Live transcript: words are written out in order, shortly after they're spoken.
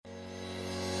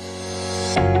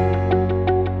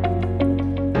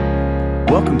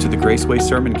welcome to the Graceway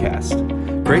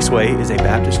Sermoncast. Graceway is a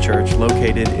Baptist church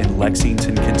located in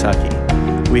Lexington, Kentucky.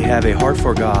 We have a heart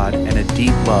for God and a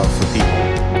deep love for people.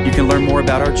 You can learn more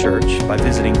about our church by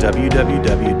visiting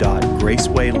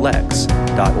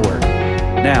www.gracewaylex.org.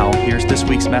 Now, here's this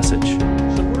week's message.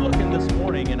 So we're looking this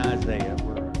morning in Isaiah.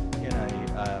 We're in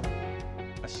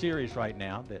a series right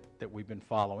now that we've been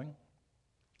following.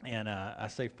 And I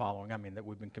say following, I mean that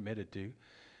we've been committed to.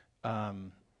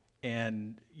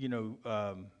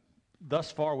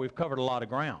 Thus far we've covered a lot of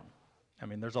ground. I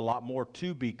mean, there's a lot more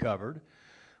to be covered,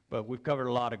 but we've covered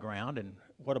a lot of ground, and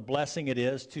what a blessing it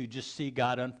is to just see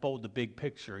God unfold the big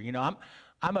picture. You know,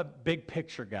 I'm a big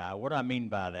picture guy. What do I mean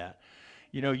by that?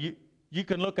 You know, you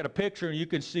can look at a picture and you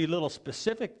can see little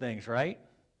specific things, right?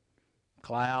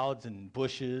 Clouds and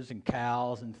bushes and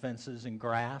cows and fences and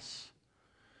grass.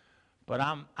 But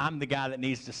I'm the guy that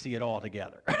needs to see it all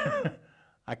together.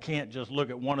 I can't just look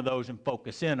at one of those and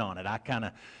focus in on it. I kind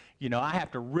of, I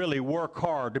have to really work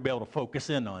hard to be able to focus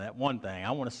in on that one thing.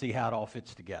 I want to see how it all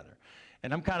fits together.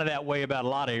 And I'm kind of that way about a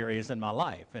lot of areas in my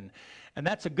life. And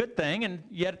that's a good thing, and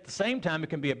yet at the same time it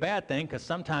can be a bad thing because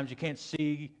sometimes you can't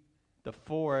see the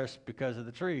forest because of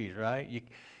the trees, right?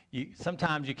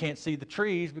 Sometimes you can't see the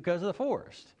trees because of the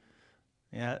forest.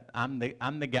 Yeah, I'm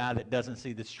the guy that doesn't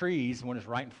see the trees when it's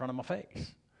right in front of my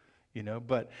face.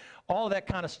 But all that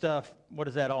kind of stuff, what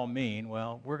does that all mean?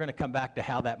 Well, we're going to come back to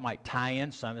how that might tie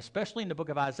in some, especially in the book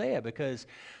of Isaiah, because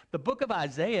the book of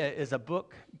Isaiah is a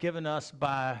book given us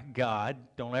by God.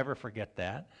 Don't ever forget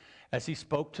that. As he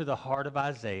spoke to the heart of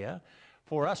Isaiah,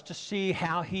 for us to see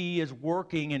how he is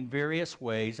working in various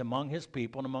ways among his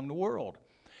people and among the world.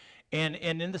 And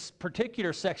in this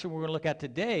particular section we're going to look at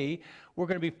today, we're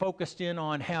going to be focused in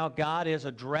on how God is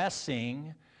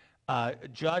addressing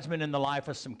judgment in the life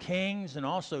of some kings, and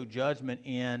also judgment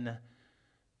in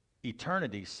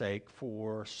eternity's sake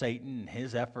for Satan and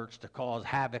his efforts to cause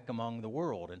havoc among the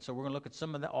world. And so we're going to look at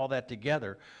some of all that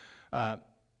together.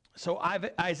 So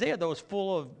Isaiah, though, is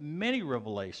full of many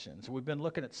revelations. We've been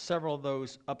looking at several of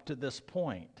those up to this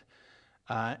point.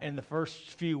 In the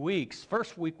first few weeks.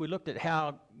 First week we looked at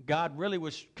how God really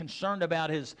was concerned about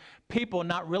his people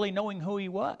not really knowing who he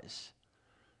was.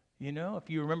 If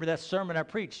you remember that sermon I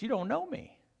preached, you don't know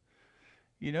me.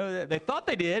 They thought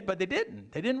they did, but they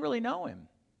didn't. They didn't really know him.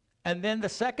 And then the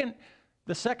second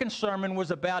sermon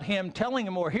was about him telling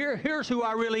them, here's who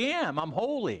I really am. I'm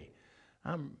holy.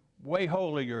 I'm way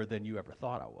holier than you ever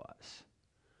thought I was.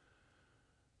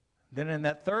 Then in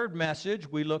that third message,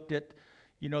 we looked at,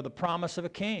 the promise of a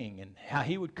king and how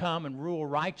he would come and rule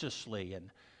righteously.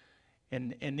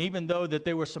 And even though that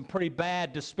there were some pretty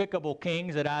bad, despicable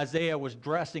kings that Isaiah was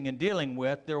addressing and dealing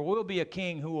with, there will be a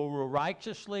king who will rule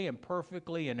righteously and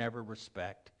perfectly in every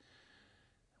respect.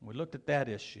 And we looked at that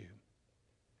issue.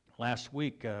 Last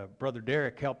week, Brother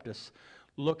Derek helped us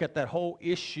look at that whole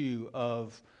issue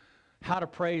of how to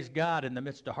praise God in the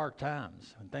midst of hard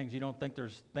times. And things you don't think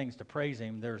there's things to praise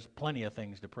him, there's plenty of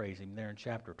things to praise him there in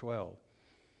chapter 12.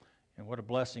 And what a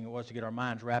blessing it was to get our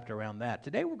minds wrapped around that.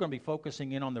 Today we're going to be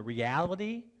focusing in on the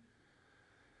reality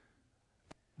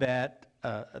that,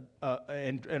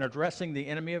 and addressing the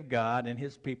enemy of God and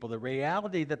his people, the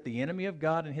reality that the enemy of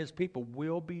God and his people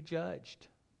will be judged.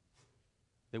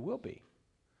 They will be.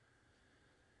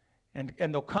 And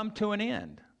they'll come to an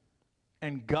end.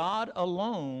 And God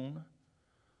alone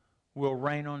will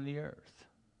reign on the earth.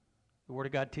 The Word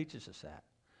of God teaches us that.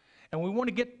 And we want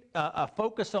to get a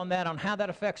focus on that, on how that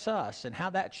affects us and how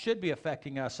that should be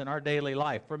affecting us in our daily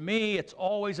life. For me, it's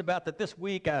always about that. This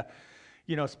week, I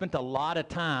spent a lot of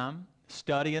time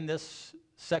studying this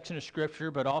section of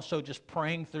Scripture, but also just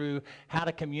praying through how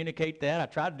to communicate that. I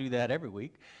try to do that every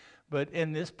week. But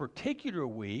in this particular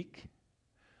week,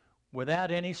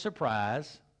 without any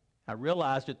surprise, I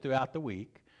realized it throughout the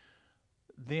week,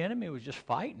 the enemy was just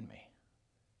fighting me,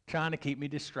 trying to keep me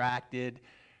distracted,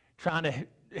 trying to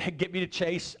get me to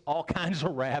chase all kinds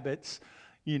of rabbits,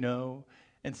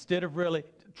 instead of really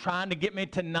trying to get me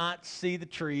to not see the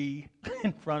tree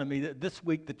in front of me. This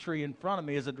week, the tree in front of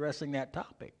me is addressing that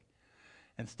topic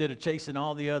instead of chasing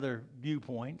all the other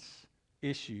viewpoints,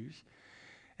 issues.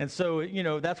 And so,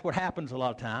 that's what happens a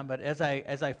lot of time. But as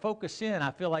I focus in,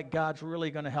 I feel like God's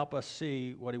really going to help us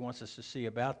see what he wants us to see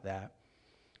about that.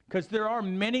 Because there are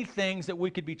many things that we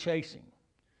could be chasing,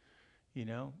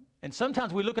 And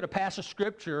sometimes we look at a passage of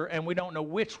Scripture and we don't know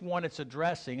which one it's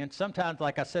addressing. And sometimes,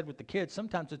 like I said with the kids,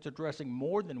 sometimes it's addressing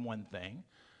more than one thing.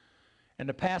 And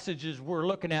the passages we're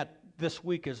looking at this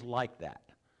week is like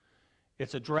that.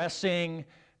 It's addressing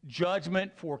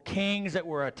judgment for kings that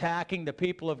were attacking the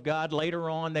people of God. Later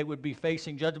on, they would be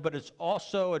facing judgment. But it's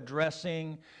also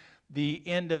addressing the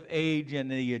end of age and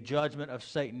the judgment of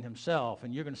Satan himself.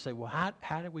 And you're going to say, well,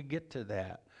 how did we get to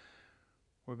that?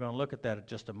 We're going to look at that in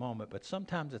just a moment, but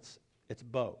sometimes it's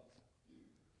both.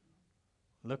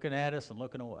 Looking at us and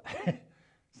looking away.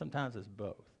 Sometimes it's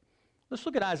both. Let's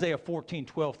look at Isaiah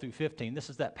 14:12 through 15. This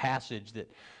is that passage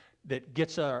that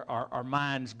gets our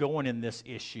minds going in this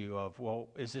issue of, well,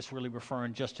 is this really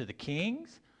referring just to the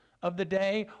kings of the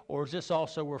day, or is this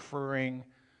also referring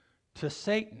to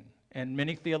Satan? And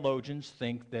many theologians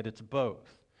think that it's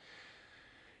both.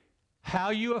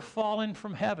 How you have fallen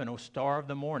from heaven, O star of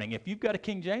the morning. If you've got a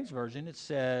King James Version, it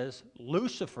says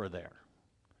Lucifer there,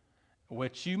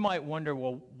 which you might wonder,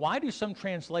 well, why do some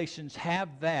translations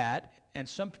have that and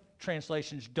some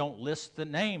translations don't list the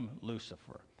name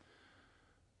Lucifer?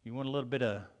 You want a little bit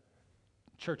of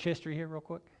church history here real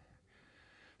quick?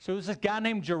 So there's this guy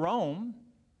named Jerome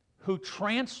who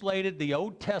translated the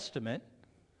Old Testament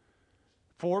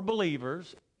for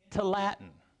believers to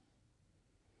Latin.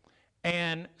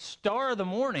 And Star of the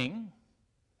Morning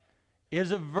is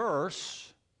a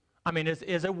verse,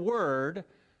 is a word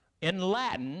in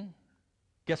Latin.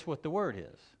 Guess what the word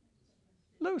is?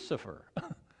 Lucifer.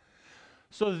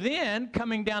 So then,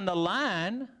 coming down the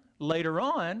line later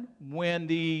on, when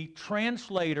the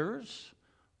translators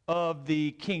of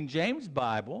the King James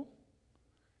Bible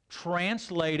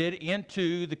translated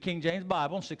into the King James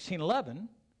Bible in 1611,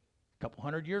 a couple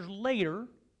hundred years later,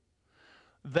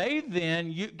 they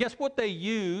then, guess what they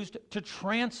used to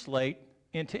translate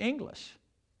into English?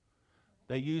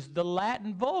 They used the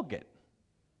Latin Vulgate.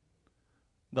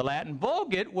 The Latin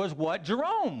Vulgate was what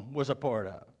Jerome was a part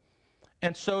of.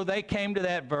 And so they came to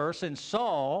that verse and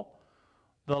saw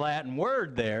the Latin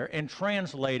word there and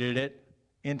translated it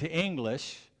into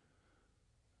English,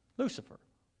 Lucifer.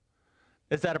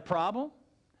 Is that a problem?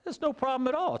 It's no problem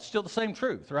at all. It's still the same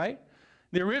truth, right?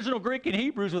 The original Greek and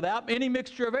Hebrew is without any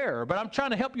mixture of error. But I'm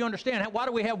trying to help you understand, why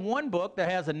do we have one book that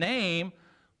has a name,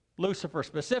 Lucifer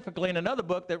specifically, and another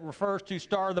book that refers to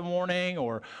Star of the Morning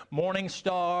or Morning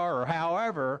Star or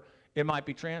however it might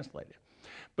be translated?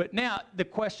 But now the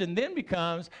question then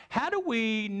becomes, how do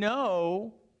we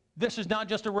know this is not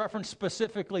just a reference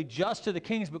specifically just to the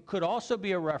kings, but could also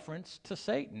be a reference to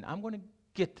Satan? I'm going to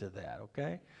get to that,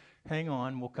 okay? Hang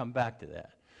on, we'll come back to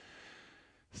that.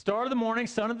 Star of the morning,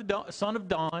 son of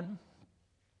dawn,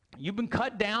 you've been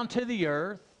cut down to the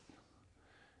earth,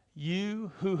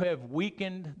 you who have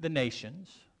weakened the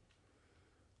nations.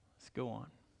 Let's go on.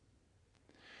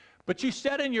 But you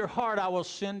said in your heart, I will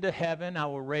ascend to heaven, I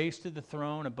will raise to the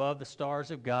throne above the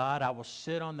stars of God, I will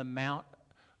sit on the mount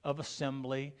of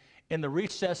assembly in the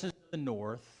recesses of the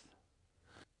north.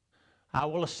 I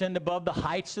will ascend above the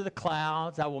heights of the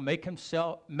clouds, I will make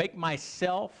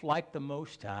myself like the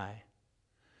Most High.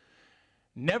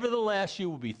 Nevertheless, you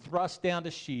will be thrust down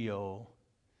to Sheol,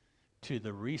 to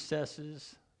the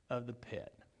recesses of the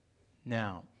pit.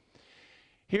 Now,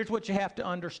 here's what you have to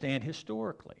understand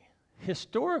historically.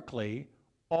 Historically,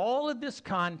 all of this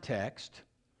context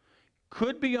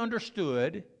could be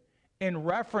understood in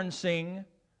referencing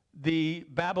the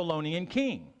Babylonian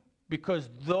king, because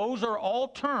those are all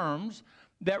terms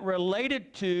that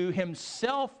related to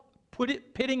himself,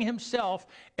 pitting himself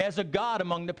as a god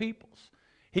among the peoples.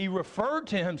 He referred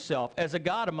to himself as a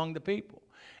god among the people.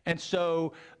 And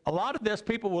so a lot of this,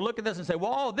 people will look at this and say,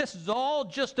 well, this is all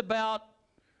just about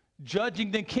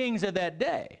judging the kings of that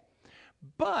day.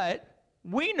 But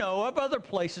we know of other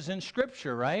places in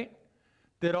Scripture, right,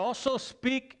 that also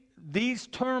speak this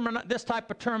type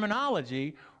of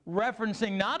terminology,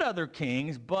 referencing not other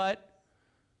kings, but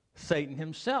Satan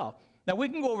himself. Now, we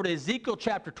can go over to Ezekiel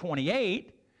chapter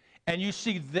 28, and you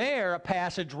see there a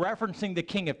passage referencing the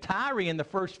king of Tyre in the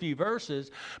first few verses,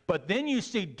 but then you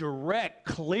see direct,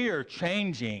 clear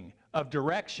changing of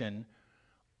direction,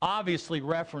 obviously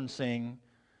referencing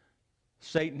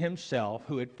Satan himself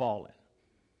who had fallen.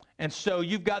 And so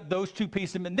you've got those two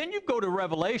pieces. And then you go to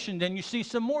Revelation, and you see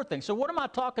some more things. So what am I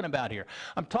talking about here?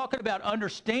 I'm talking about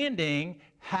understanding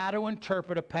how to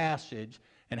interpret a passage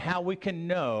and how we can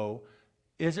know,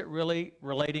 is it really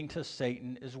relating to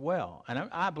Satan as well? And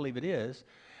I believe it is.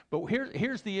 But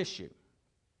here's the issue.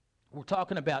 We're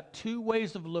talking about two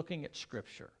ways of looking at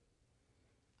Scripture.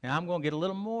 Now, I'm going to get a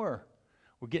little more.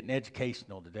 We're getting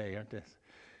educational today, aren't we?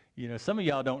 You know, some of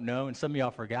y'all don't know, and some of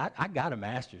y'all forgot. I got a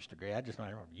master's degree. I just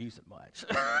don't use it much.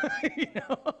 You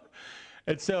know?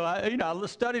 And so, I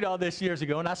studied all this years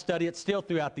ago, and I study it still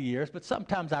throughout the years. But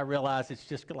sometimes I realize it's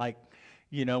just like,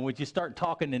 when you start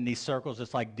talking in these circles,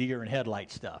 it's like deer and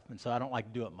headlight stuff. And so I don't like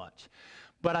to do it much.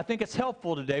 But I think it's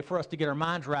helpful today for us to get our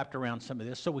minds wrapped around some of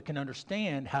this so we can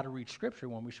understand how to read Scripture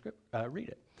when we read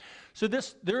it. So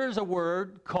there is a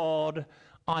word called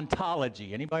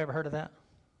ontology. Anybody ever heard of that?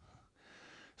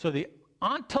 So the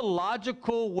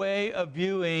ontological way of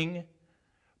viewing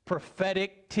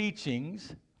prophetic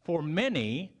teachings for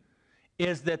many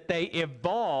is that they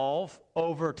evolve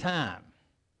over time.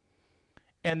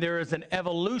 And there is an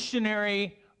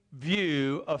evolutionary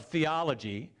view of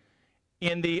theology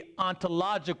in the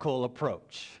ontological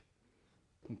approach.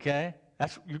 Okay?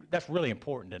 That's really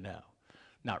important to know.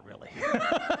 Not really.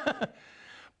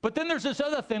 But then there's this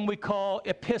other thing we call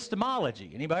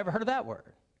epistemology. Anybody ever heard of that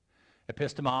word?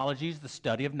 Epistemology is the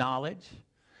study of knowledge.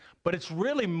 But it's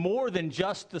really more than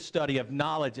just the study of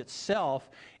knowledge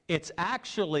itself. It's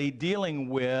actually dealing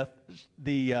with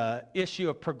the issue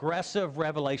of progressive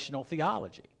revelational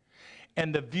theology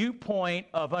and the viewpoint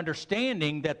of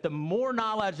understanding that the more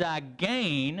knowledge I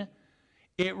gain,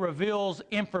 it reveals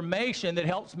information that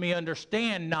helps me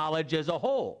understand knowledge as a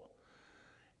whole.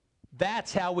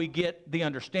 That's how we get the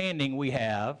understanding we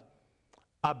have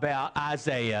about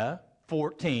Isaiah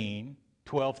 14,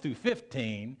 12 through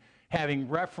 15, having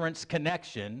reference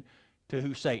connection to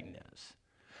who Satan is.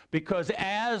 Because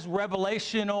as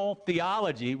revelational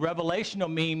theology, revelational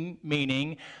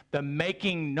meaning the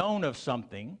making known of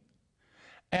something,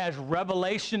 as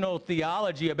revelational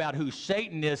theology about who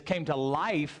Satan is came to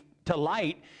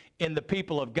light in the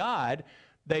people of God,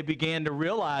 they began to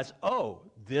realize, oh,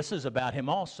 this is about him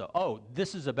also. Oh,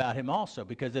 this is about him also,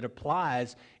 because it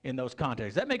applies in those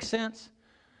contexts. Does that make sense?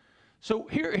 So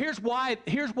here's why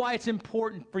it's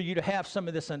important for you to have some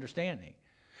of this understanding.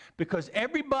 Because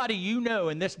everybody you know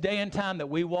in this day and time that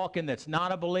we walk in that's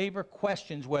not a believer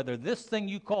questions whether this thing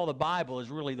you call the Bible is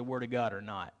really the Word of God or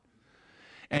not.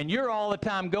 And you're all the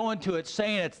time going to it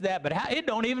saying it's that, but it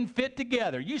don't even fit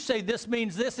together. You say this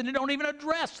means this, and it don't even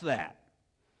address that.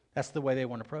 That's the way they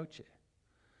want to approach it.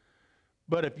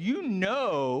 But if you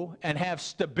know and have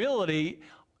stability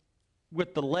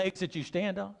with the legs that you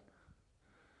stand on,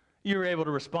 you're able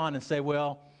to respond and say,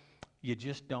 well, you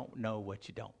just don't know what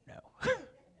you don't know.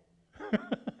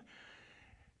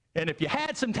 And if you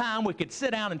had some time, we could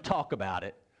sit down and talk about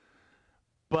it.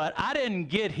 But I didn't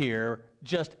get here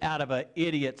just out of an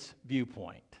idiot's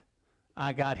viewpoint.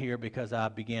 I got here because I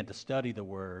began to study the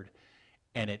Word,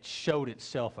 and it showed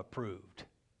itself approved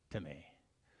to me.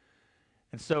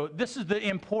 And so this is the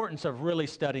importance of really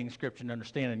studying Scripture and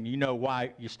understanding. You know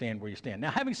why you stand where you stand.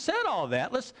 Now, having said all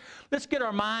that, let's get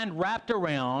our mind wrapped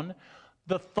around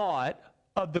the thought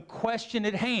of the question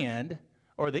at hand,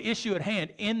 or the issue at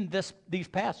hand in these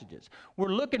passages. We're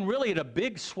looking really at a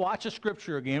big swatch of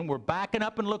Scripture again. We're backing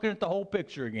up and looking at the whole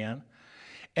picture again.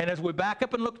 And as we back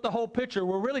up and look at the whole picture,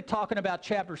 we're really talking about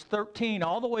chapters 13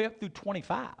 all the way up through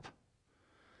 25.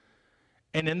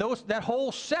 And in that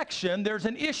whole section, there's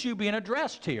an issue being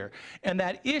addressed here. And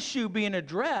that issue being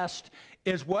addressed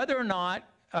is whether or not,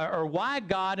 or why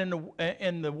God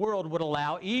in the world would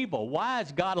allow evil. Why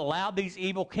has God allowed these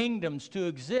evil kingdoms to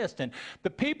exist? And the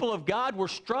people of God were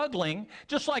struggling,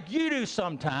 just like you do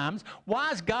sometimes. Why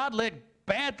has God let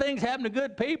bad things happen to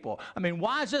good people? I mean,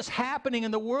 why is this happening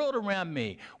in the world around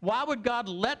me? Why would God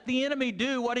let the enemy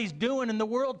do what he's doing in the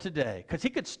world today? Because he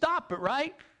could stop it,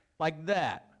 right? Like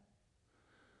that.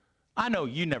 I know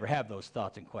you never have those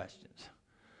thoughts and questions.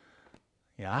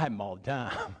 Yeah, I have them all the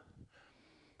time.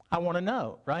 I want to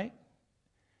know, right?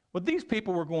 Well, these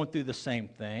people were going through the same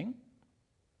thing.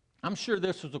 I'm sure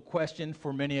this was a question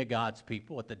for many of God's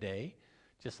people at the day,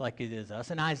 just like it is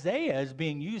us. And Isaiah is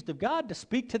being used of God to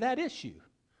speak to that issue.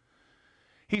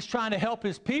 He's trying to help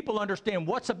his people understand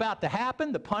what's about to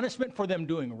happen, the punishment for them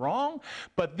doing wrong.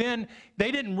 But then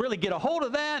they didn't really get a hold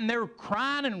of that, and they're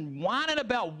crying and whining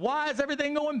about why is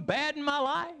everything going bad in my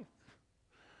life?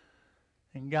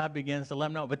 And God begins to let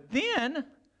them know. But then,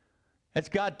 as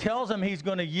God tells them he's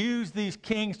going to use these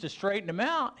kings to straighten them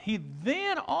out, he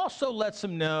then also lets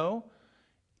them know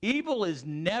evil is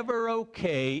never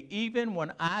okay, even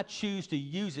when I choose to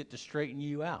use it to straighten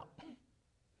you out.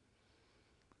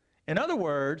 In other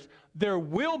words, there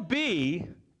will be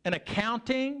an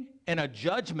accounting and a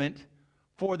judgment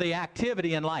for the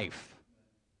activity in life,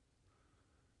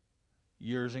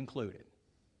 yours included.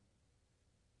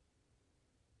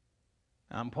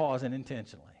 I'm pausing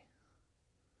intentionally.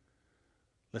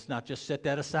 Let's not just set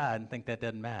that aside and think that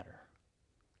doesn't matter.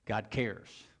 God cares.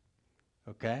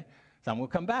 Okay? So I'm going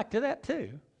to come back to that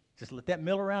too. Just let that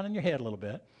mill around in your head a little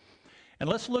bit. And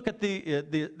let's look at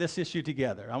this issue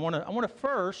together. I want to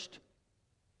first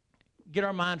get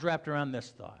our minds wrapped around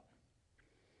this thought.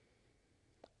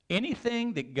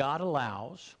 Anything that God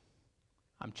allows,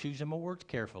 I'm choosing my words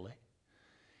carefully,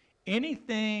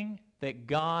 anything that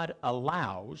God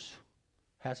allows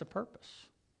has a purpose.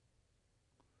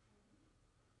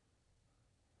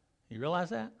 You realize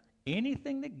that?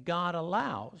 anything that God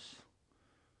allows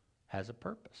has a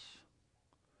purpose.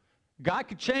 God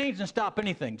could change and stop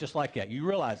anything just like that. You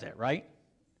realize that, right?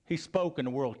 He spoke and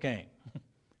the world came.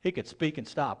 He could speak and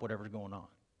stop whatever's going on.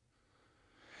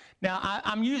 Now,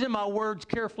 I'm using my words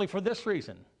carefully for this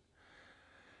reason.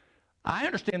 I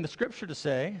understand the scripture to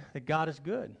say that God is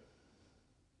good.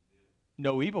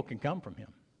 No evil can come from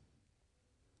him.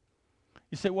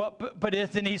 You say, well, but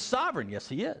isn't he sovereign? Yes,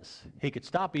 he is. He could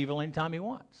stop evil anytime he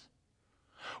wants.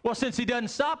 Well, since he doesn't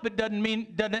stop it, doesn't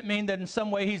it mean that in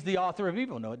some way he's the author of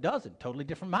evil? No, it doesn't. Totally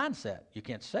different mindset. You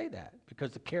can't say that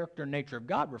because the character and nature of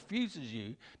God refuses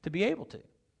you to be able to.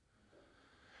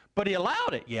 But he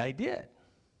allowed it. Yeah, he did.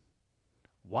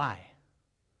 Why?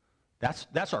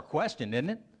 That's our question, isn't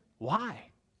it? Why? I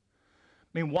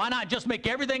mean, why not just make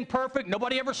everything perfect?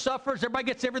 Nobody ever suffers. Everybody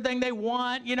gets everything they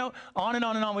want. You know, on and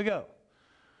on and on we go.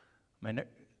 I mean,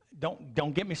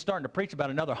 don't get me starting to preach about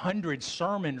another 100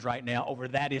 sermons right now over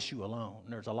that issue alone.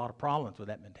 There's a lot of problems with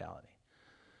that mentality.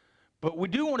 But we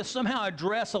do want to somehow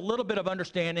address a little bit of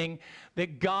understanding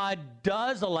that God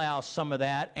does allow some of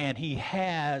that, and he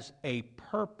has a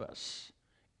purpose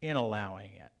in allowing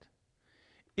it.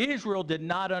 Israel did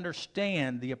not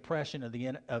understand the oppression of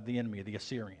the enemy, the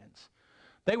Assyrians.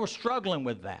 They were struggling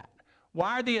with that.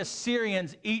 Why are the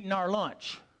Assyrians eating our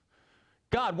lunch?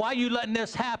 God, why are you letting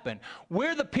this happen?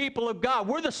 We're the people of God.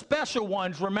 We're the special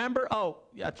ones, remember? Oh,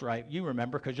 that's right. You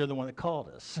remember because you're the one that called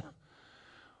us.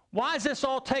 Why is this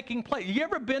all taking place? You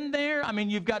ever been there? I mean,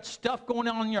 you've got stuff going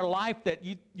on in your life that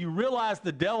you realize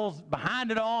the devil's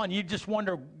behind it all, and you just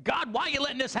wonder, God, why are you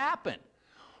letting this happen?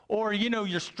 Or, you know,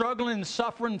 you're struggling and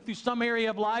suffering through some area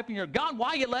of life, and you're, God, why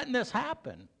are you letting this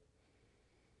happen?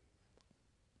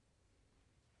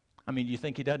 I mean, you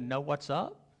think he doesn't know what's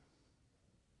up?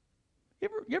 You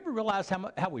ever realize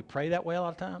how we pray that way a lot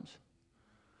of times?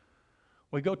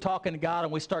 We go talking to God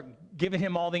and we start giving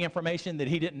him all the information that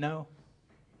he didn't know.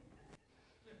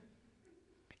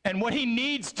 And what he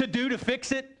needs to do to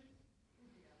fix it.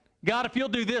 God, if you'll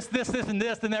do this, this, this, and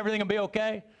this, then everything will be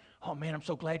okay. Oh, man, I'm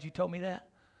so glad you told me that.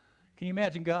 Can you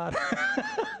imagine God?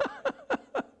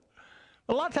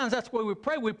 A lot of times that's why we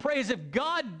pray. We pray as if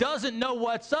God doesn't know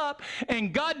what's up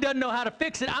and God doesn't know how to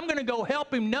fix it. I'm going to go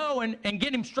help him know and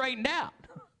get him straightened out.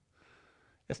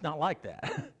 It's not like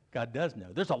that. God does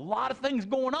know. There's a lot of things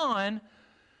going on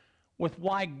with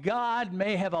why God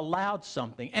may have allowed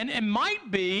something. And it might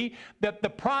be that the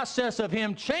process of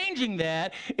him changing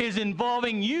that is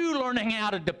involving you learning how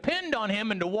to depend on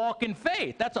him and to walk in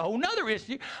faith. That's a whole nother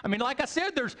issue. I mean, like I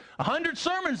said, there's 100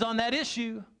 sermons on that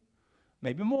issue.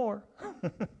 Maybe more.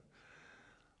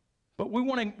 But we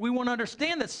want to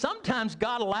understand that sometimes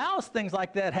God allows things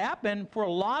like that happen for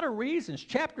a lot of reasons.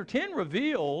 Chapter 10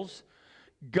 reveals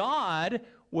God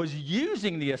was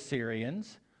using the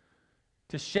Assyrians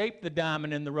to shape the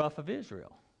diamond in the rough of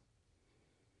Israel.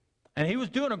 And he was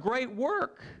doing a great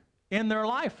work in their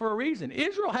life for a reason.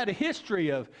 Israel had a history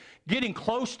of getting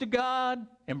close to God,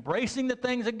 embracing the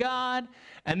things of God,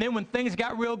 and then when things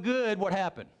got real good, what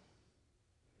happened?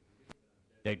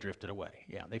 They drifted away.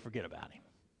 Yeah, they forget about him.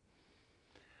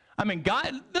 I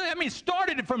mean,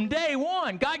 started from day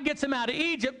one. God gets them out of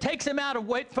Egypt, takes them out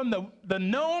from the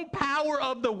known power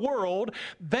of the world.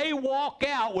 They walk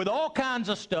out with all kinds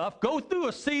of stuff, go through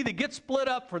a sea that gets split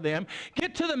up for them,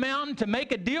 get to the mountain to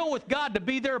make a deal with God to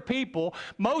be their people.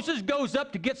 Moses goes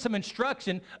up to get some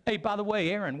instruction. Hey, by the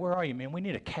way, Aaron, where are you, man? We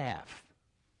need a calf.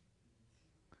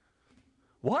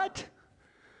 What?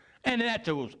 And that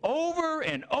goes over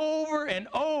and over and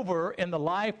over in the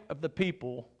life of the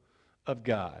people of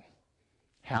God.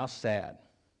 How sad.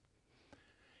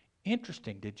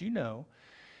 Interesting. Did you know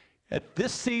at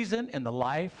this season in the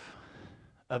life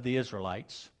of the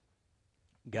Israelites,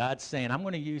 God's saying, I'm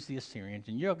going to use the Assyrians,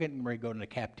 and you're getting ready to go into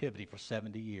captivity for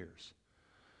 70 years.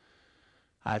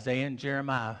 Isaiah and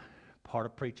Jeremiah, part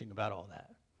of preaching about all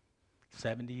that.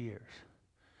 70 years.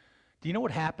 Do you know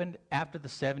what happened after the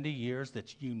 70 years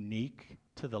that's unique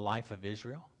to the life of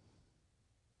Israel?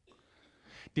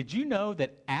 Did you know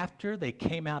that after they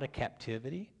came out of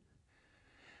captivity,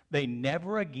 they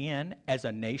never again, as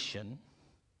a nation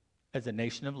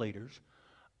of leaders,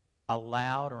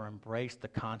 allowed or embraced the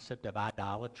concept of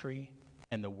idolatry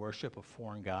and the worship of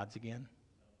foreign gods again?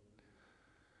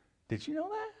 Did you know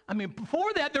that? I mean,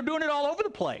 before that, they're doing it all over the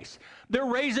place. They're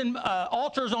raising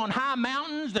altars on high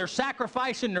mountains. They're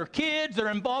sacrificing their kids. They're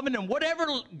involving in whatever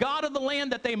god of the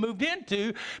land that they moved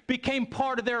into became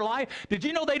part of their life. Did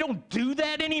you know they don't do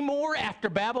that anymore after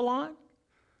Babylon?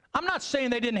 I'm not saying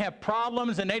they didn't have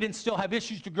problems and they didn't still have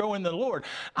issues to grow in the Lord.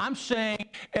 I'm saying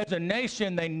as a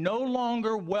nation, they no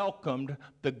longer welcomed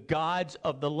the gods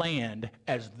of the land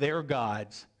as their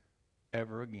gods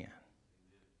ever again.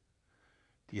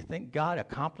 Do you think God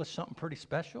accomplished something pretty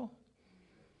special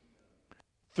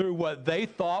through what they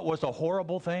thought was a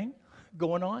horrible thing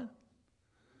going on?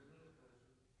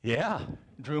 Yeah,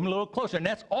 drew him a little closer. And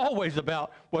that's always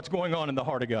about what's going on in the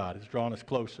heart of God. It's drawing us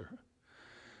closer.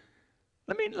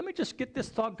 Let me just get this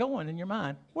thought going in your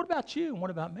mind. What about you and what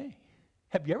about me?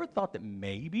 Have you ever thought that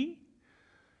maybe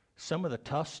some of the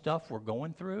tough stuff we're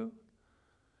going through,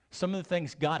 some of the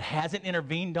things God hasn't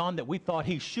intervened on that we thought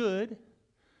he should,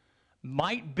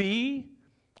 might be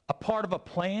a part of a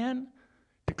plan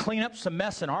to clean up some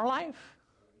mess in our life?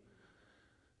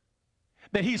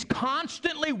 That he's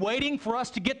constantly waiting for us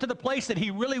to get to the place that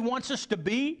he really wants us to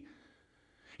be?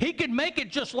 He could make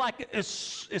it just like as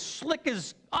slick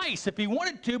as ice if he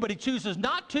wanted to, but he chooses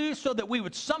not to, so that we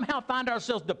would somehow find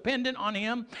ourselves dependent on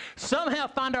him, somehow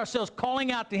find ourselves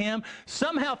calling out to him,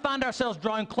 somehow find ourselves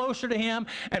drawing closer to him,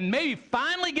 and maybe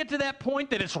finally get to that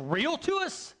point that it's real to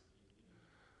us.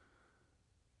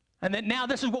 And that now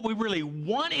this is what we really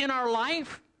want in our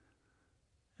life,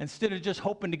 instead of just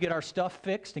hoping to get our stuff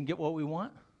fixed and get what we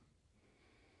want.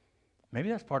 Maybe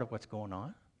that's part of what's going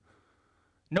on.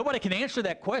 Nobody can answer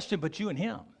that question but you and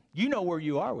him. You know where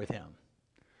you are with him.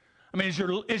 I mean,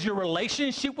 is your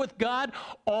relationship with God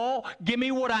all give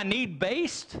me what I need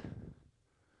based?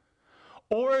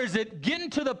 Or is it getting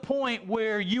to the point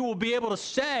where you will be able to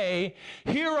say,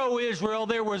 "Hear, O Israel,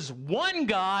 there was one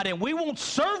God, and we won't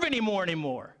serve any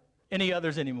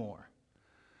others anymore.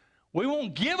 We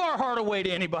won't give our heart away to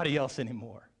anybody else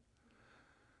anymore."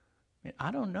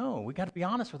 I don't know. We got to be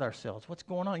honest with ourselves. What's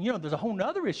going on? You know, there's a whole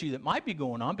other issue that might be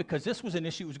going on, because this was an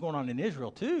issue that was going on in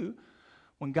Israel too.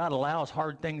 When God allows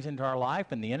hard things into our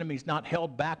life and the enemy's not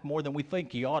held back more than we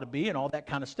think he ought to be and all that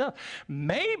kind of stuff.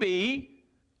 Maybe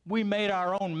we made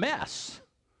our own mess.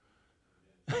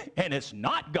 And it's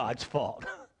not God's fault.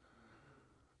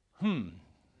 I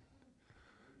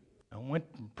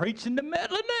went from preaching to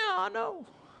meddling now, I know.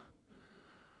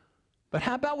 But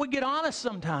how about we get honest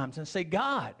sometimes and say,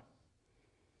 "God,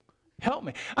 help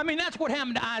me." I mean, that's what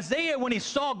happened to Isaiah when he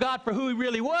saw God for who he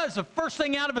really was. The first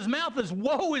thing out of his mouth is,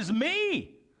 "Woe is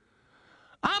me.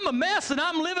 I'm a mess, and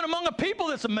I'm living among a people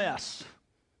that's a mess."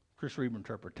 Chris Rieber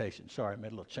interpretation. Sorry, I made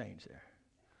a little change there.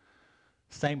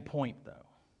 Same point, though.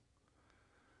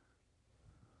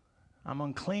 I'm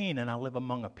unclean, and I live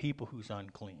among a people who's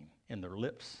unclean in their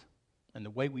lips and the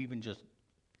way we even just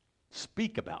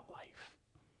speak about life.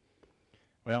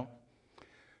 Well,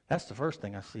 that's the first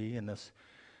thing I see in this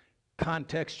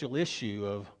contextual issue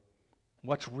of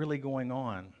what's really going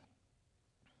on.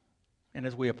 And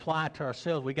as we apply it to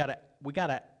ourselves, we got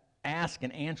to ask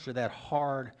and answer that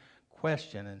hard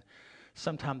question. And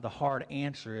sometimes the hard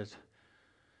answer is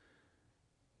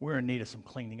we're in need of some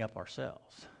cleaning up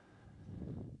ourselves,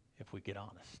 if we get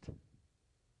honest.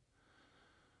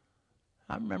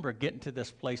 I remember getting to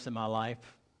this place in my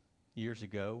life years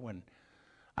ago when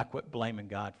I quit blaming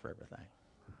God for everything.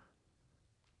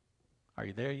 Are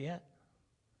you there yet?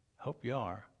 Hope you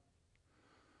are.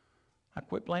 I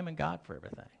quit blaming God for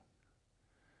everything.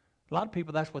 A lot of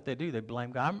people, that's what they do. They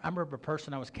blame God. I remember a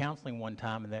person I was counseling one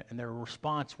time, and their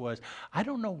response was, "I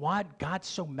don't know why God's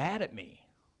so mad at me."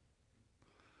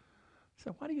 I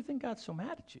said, "Why do you think God's so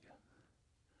mad at you?"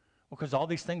 "Well, because all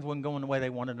these things weren't going the way they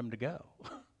wanted them to go."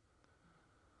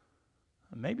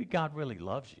 Maybe God really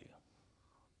loves you,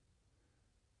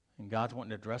 and God's wanting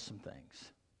to address some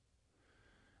things.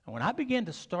 And when I began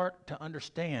to start to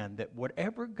understand that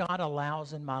whatever God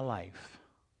allows in my life,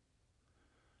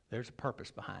 there's a purpose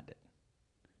behind it.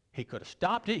 He could have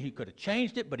stopped it, he could have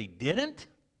changed it, but he didn't.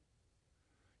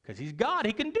 Because he's God,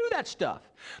 he can do that stuff.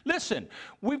 Listen,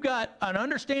 we've got an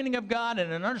understanding of God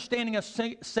and an understanding of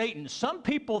Satan. Some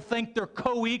people think they're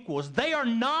co-equals. They are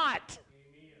not.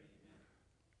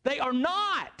 They are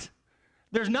not.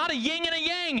 There's not a yin and a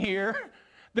yang here.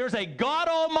 There's a God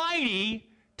Almighty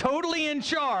totally in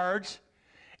charge,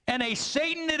 and a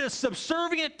Satan that is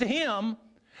subservient to him,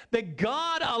 that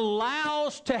God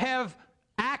allows to have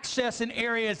access in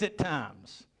areas at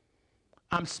times.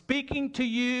 I'm speaking to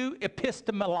you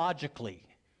epistemologically.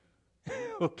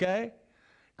 Okay?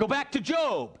 Go back to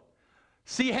Job.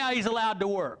 See how he's allowed to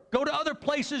work. Go to other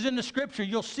places in the scripture.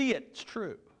 You'll see it. It's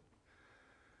true.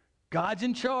 God's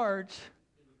in charge.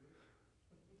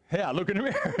 Yeah, look in the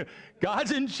mirror.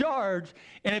 God's in charge.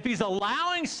 And if he's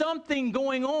allowing something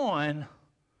going on,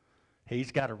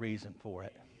 he's got a reason for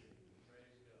it.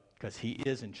 Because he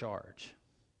is in charge.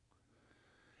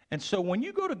 And so when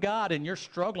you go to God and you're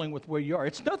struggling with where you are,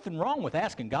 it's nothing wrong with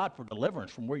asking God for deliverance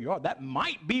from where you are. That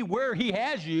might be where he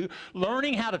has you,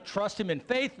 learning how to trust him in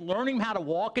faith, learning how to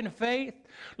walk in faith,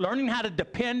 learning how to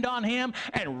depend on him,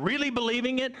 and really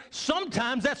believing it.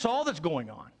 Sometimes that's all that's going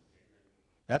on.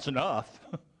 That's enough.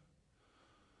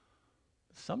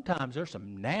 Sometimes there's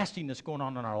some nastiness going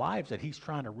on in our lives that he's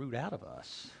trying to root out of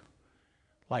us,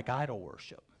 like idol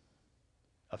worship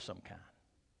of some kind.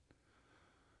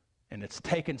 And it's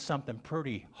taken something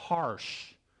pretty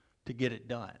harsh to get it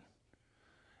done.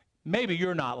 Maybe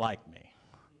you're not like me.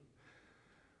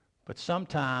 But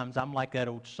sometimes I'm like that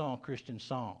old song, Christian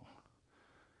song.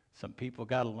 Some people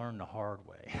got to learn the hard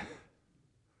way.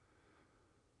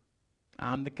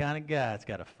 I'm the kind of guy that's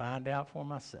got to find out for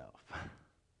myself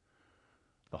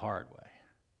the hard way.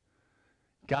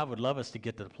 God would love us to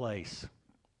get to the place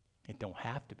it don't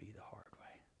have to be the hard way.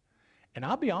 And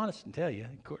I'll be honest and tell you,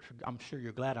 of course, I'm sure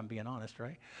you're glad I'm being honest,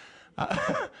 right?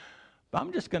 But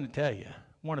I'm just going to tell you,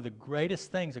 one of the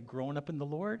greatest things of growing up in the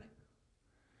Lord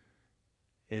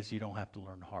is you don't have to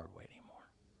learn the hard way anymore.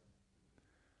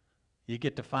 You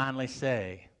get to finally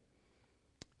say,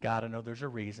 God, I know there's a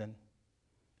reason.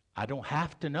 I don't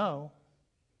have to know.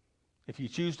 If you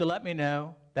choose to let me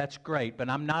know, that's great, but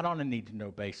I'm not on a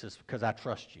need-to-know basis because I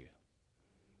trust you.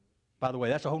 By the way,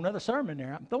 that's a whole other sermon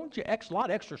there. I'm throwing you a lot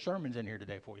of extra sermons in here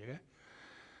today for you. Okay?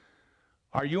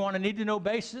 Are you on a need-to-know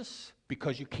basis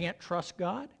because you can't trust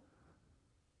God?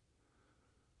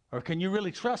 Or can you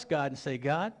really trust God and say,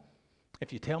 God,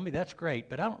 if you tell me, that's great,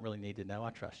 but I don't really need to know. I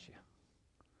trust you.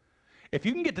 If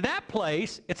you can get to that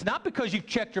place, it's not because you've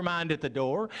checked your mind at the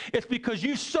door. It's because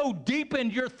you so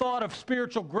deepened your thought of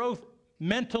spiritual growth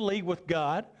mentally with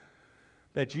God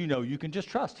that you know you can just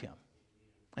trust him.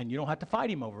 And you don't have to fight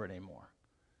him over it anymore.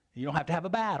 You don't have to have a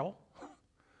battle.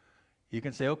 You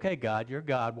can say, okay, God, you're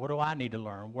God. What do I need to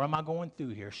learn? Where am I going through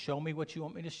here? Show me what you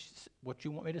want me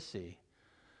to see.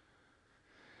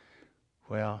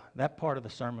 Well, that part of the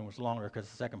sermon was longer because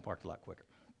the second part's a lot quicker.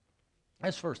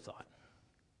 That's first thought.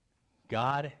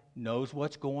 God knows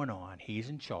what's going on. He's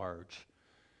in charge.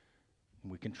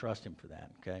 We can trust him for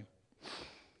that, okay?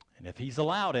 And if he's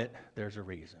allowed it, there's a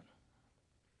reason.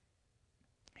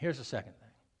 Here's the second thing.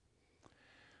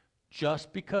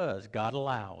 Just because God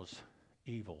allows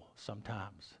evil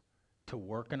sometimes to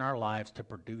work in our lives to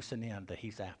produce an end that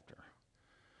he's after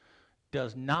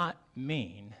does not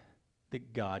mean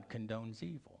that God condones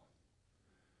evil.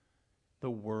 The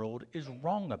world is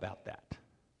wrong about that.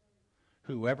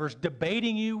 Whoever's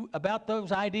debating you about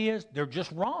those ideas, they're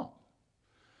just wrong.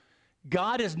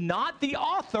 God is not the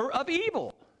author of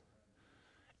evil.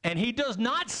 And he does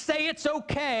not say it's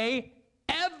okay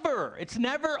ever. It's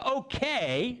never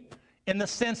okay in the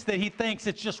sense that he thinks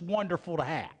it's just wonderful to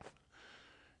have.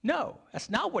 No, that's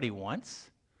not what he wants.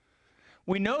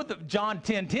 We know that John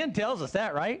 10:10 tells us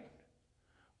that, right?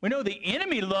 We know the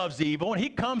enemy loves evil, and he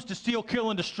comes to steal,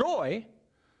 kill, and destroy.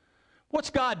 What's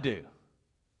God do?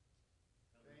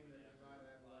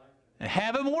 And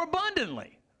have it more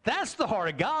abundantly. That's the heart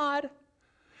of God.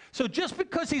 So just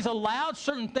because he's allowed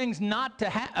certain things not to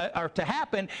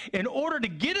happen in order to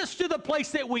get us to the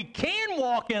place that we can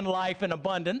walk in life in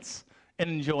abundance and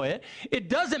enjoy it, it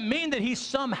doesn't mean that he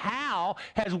somehow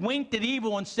has winked at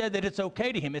evil and said that it's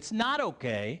okay to him. It's not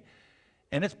okay.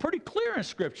 And it's pretty clear in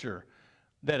Scripture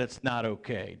that it's not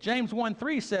okay. James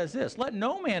 1:3 says this, let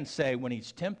no man say when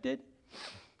he's tempted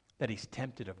that he's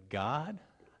tempted of God.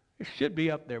 It should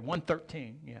be up there,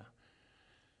 1:13, yeah.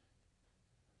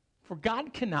 For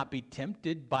God cannot be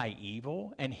tempted by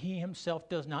evil, and he himself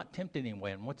does not tempt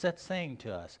anyone. And what's that saying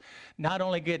to us? Not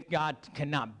only God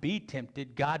cannot be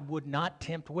tempted, God would not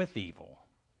tempt with evil.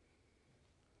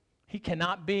 He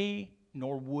cannot be,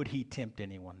 nor would he tempt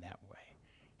anyone that way.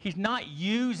 He's not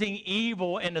using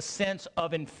evil in the sense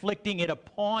of inflicting it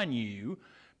upon you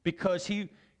because he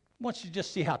wants you to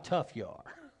just see how tough you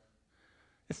are.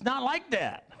 It's not like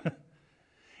that.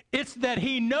 It's that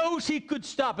he knows he could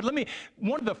stop it.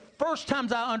 One of the first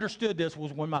times I understood this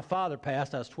was when my father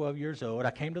passed. I was 12 years old.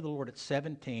 I came to the Lord at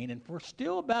 17, and for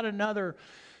still about another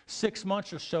 6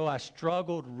 months or so, I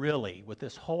struggled really with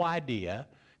this whole idea,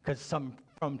 because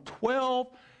from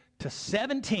 12 to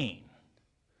 17,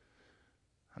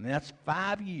 I mean, that's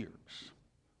 5 years.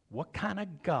 What kind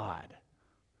of God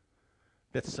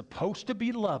that's supposed to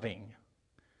be loving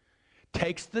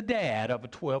takes the dad of a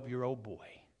 12-year-old boy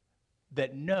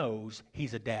that knows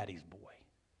he's a daddy's boy?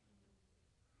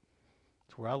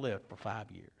 It's where I lived for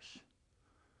 5 years.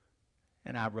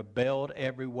 And I rebelled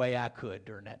every way I could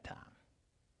during that time.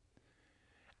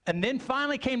 And then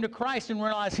finally came to Christ and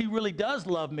realized he really does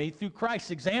love me through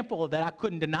Christ's example of that. I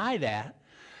couldn't deny that.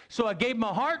 So I gave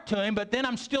my heart to him, but then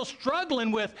I'm still struggling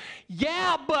with,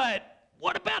 yeah, but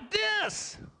what about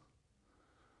this?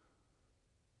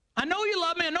 I know you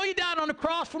love me. I know you died on the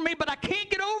cross for me, but I can't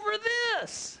get over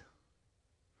this.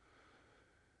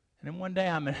 And then one day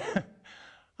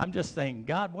I'm just saying,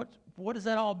 God, what is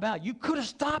that all about? You could have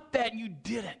stopped that and you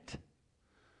didn't.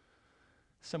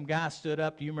 Some guy stood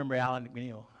up. Do you remember Alan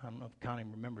McNeil? I don't know if Connie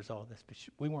remembers all this, but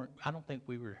I don't think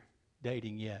we were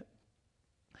dating yet.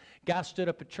 Guy stood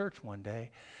up at church one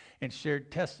day and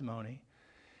shared testimony,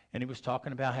 and he was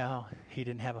talking about how he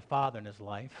didn't have a father in his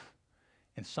life.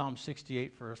 And Psalm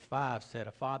 68 verse 5 said,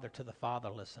 a father to the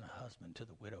fatherless and a husband to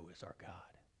the widow is our God.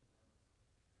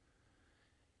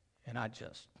 And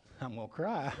I'm going to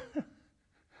cry.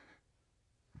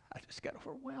 I just got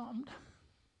overwhelmed.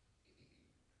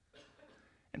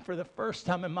 And for the first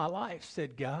time in my life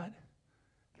said, God,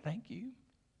 thank you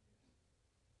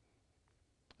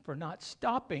for not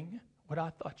stopping what I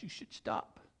thought you should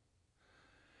stop.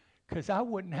 Because I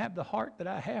wouldn't have the heart that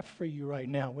I have for you right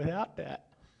now without that.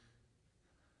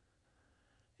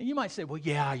 And you might say, well,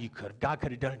 yeah, you could have. God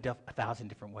could have done it 1,000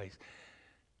 different ways.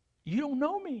 You don't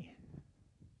know me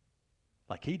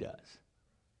like he does.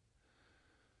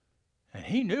 And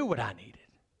he knew what I needed.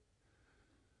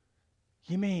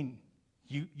 You mean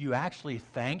you actually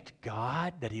thanked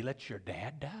God that he let your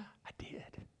dad die? I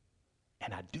did.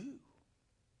 And I do.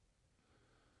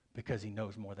 Because he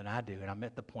knows more than I do. And I'm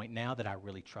at the point now that I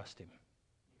really trust him.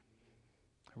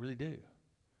 I really do.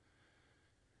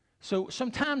 So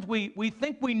sometimes we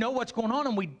think we know what's going on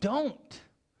and we don't.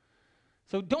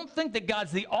 So don't think that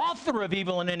God's the author of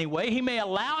evil in any way. He may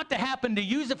allow it to happen to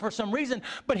use it for some reason,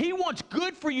 but he wants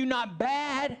good for you, not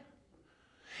bad.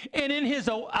 And in his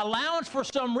allowance for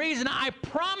some reason, I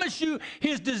promise you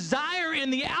his desire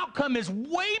in the outcome is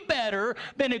way better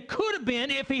than it could have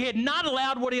been if he had not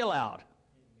allowed what he allowed.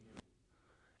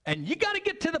 And you got to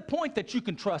get to the point that you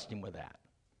can trust him with that.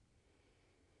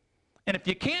 And if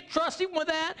you can't trust him with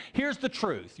that, here's the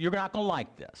truth. You're not going to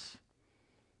like this.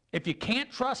 If you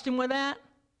can't trust him with that,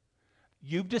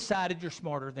 you've decided you're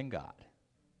smarter than God.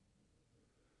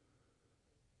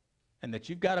 And that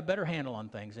you've got a better handle on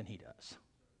things than he does.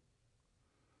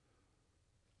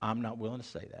 I'm not willing to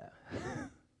say that.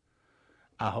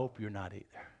 I hope you're not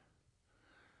either.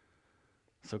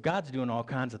 So God's doing all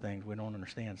kinds of things we don't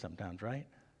understand sometimes, right?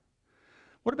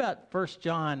 What about 1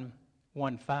 John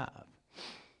 1:5?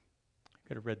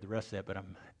 Could have read the rest of that, but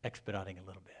I'm expediting a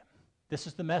little bit. This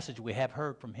is the message we have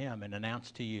heard from him and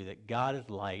announced to you, that God is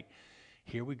light.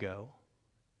 Here we go.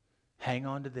 Hang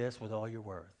on to this with all your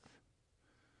worth.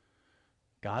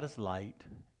 God is light,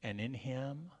 and in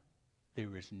him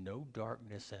there is no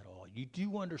darkness at all. You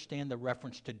do understand the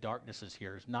reference to darknesses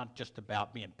here is not just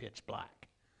about being pitch black.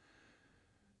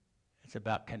 It's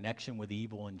about connection with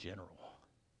evil in general.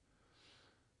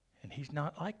 And he's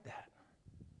not like that.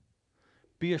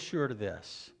 Be assured of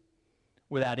this.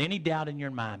 Without any doubt in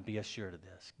your mind, be assured of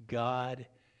this. God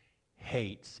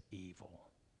hates evil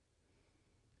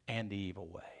and the evil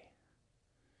way.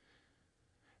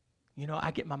 You know,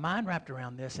 I get my mind wrapped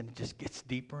around this and it just gets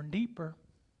deeper and deeper.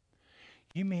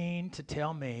 You mean to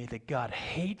tell me that God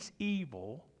hates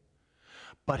evil,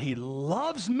 but he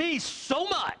loves me so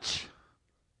much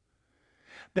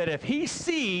that if he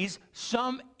sees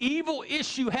some evil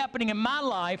issue happening in my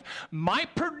life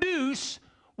might produce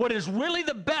what is really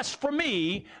the best for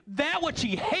me, that which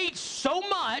he hates so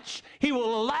much, he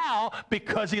will allow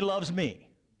because he loves me.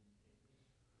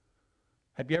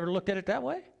 Have you ever looked at it that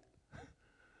way?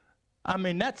 I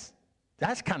mean, that's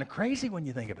kind of crazy when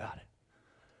you think about it.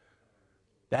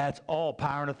 That's all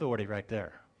power and authority right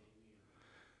there.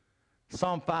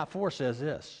 Psalm 5:4 says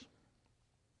this.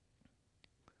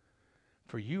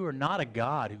 For you are not a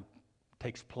God who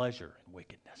takes pleasure in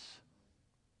wickedness.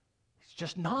 It's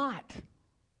just not.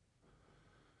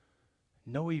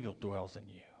 No evil dwells in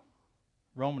you.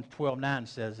 Romans 12:9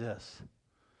 says this.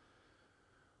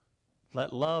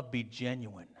 Let love be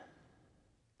genuine.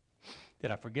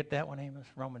 Did I forget that one, Amos?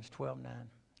 Romans 12:9?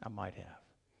 I might have.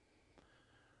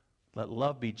 Let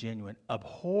love be genuine.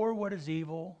 Abhor what is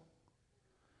evil.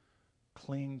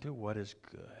 Cling to what is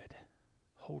good.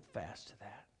 Hold fast to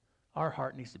that. Our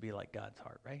heart needs to be like God's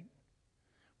heart, right?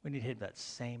 We need to have that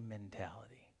same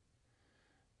mentality.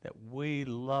 That we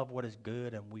love what is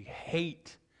good and we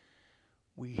hate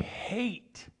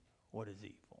what is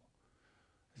evil.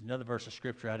 There's another verse of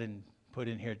scripture I didn't put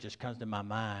in here. It just comes to my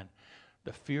mind.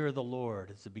 The fear of the Lord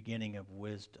is the beginning of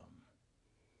wisdom.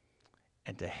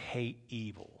 And to hate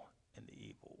evil in the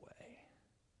evil way.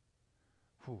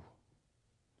 Whew.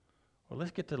 Well,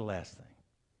 let's get to the last thing.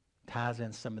 Ties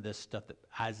in some of this stuff that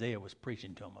Isaiah was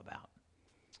preaching to him about.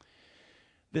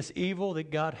 This evil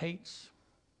that God hates,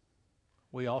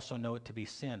 we also know it to be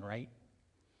sin, right?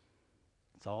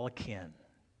 It's all akin.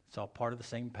 It's all part of the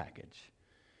same package.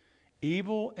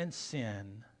 Evil and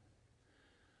sin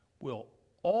will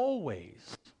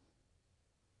always,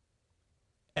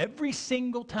 every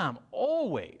single time,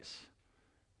 always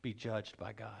be judged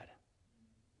by God.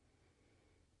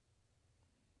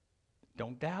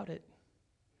 Don't doubt it.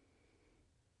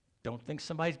 Don't think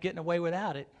somebody's getting away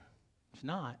without it. It's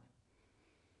not.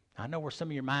 I know where some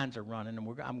of your minds are running, and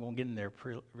I'm going to get in there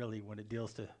really when it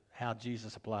deals to how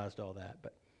Jesus applies to all that.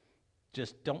 But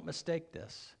just don't mistake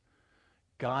this.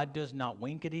 God does not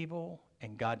wink at evil,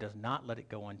 and God does not let it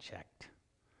go unchecked.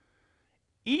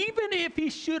 Even if he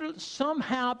should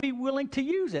somehow be willing to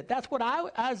use it. That's what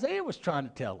Isaiah was trying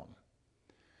to tell them.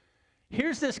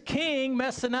 Here's this king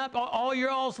messing up all your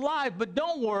all's life, but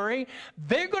don't worry.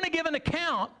 They're going to give an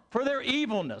account for their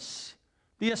evilness.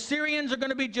 The Assyrians are going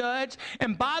to be judged.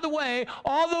 And by the way,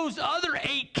 all those other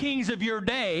 8 kings of your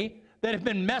day that have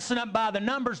been messing up by the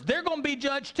numbers, they're going to be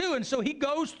judged too. And so he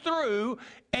goes through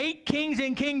 8 kings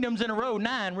and kingdoms in a row,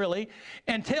 9 really,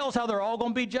 and tells how they're all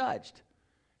going to be judged.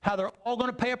 How they're all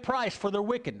going to pay a price for their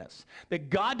wickedness.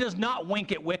 That God does not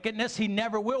wink at wickedness. He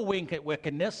never will wink at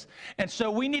wickedness. And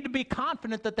so we need to be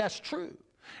confident that that's true.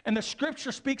 And the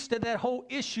scripture speaks to that whole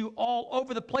issue all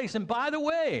over the place. And by the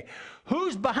way,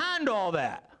 who's behind all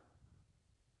that?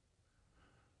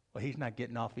 Well, he's not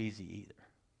getting off easy either.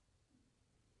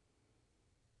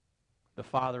 The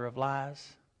father of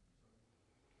lies.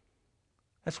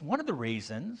 That's one of the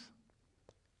reasons,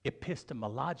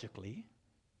 epistemologically,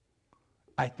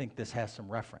 I think this has some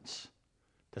reference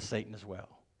to Satan as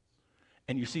well.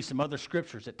 And you see some other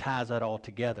scriptures that ties that all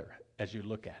together as you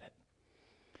look at it.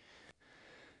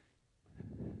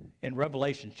 In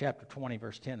Revelation chapter 20,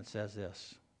 verse 10, it says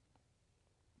this.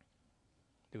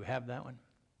 Do we have that one?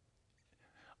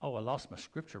 Oh, I lost my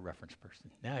scripture reference person.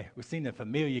 Now, we've seen the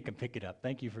familiar, you can pick it up.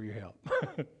 Thank you for your help.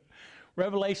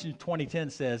 Revelation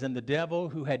 20:10 says, and the devil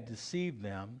who had deceived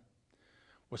them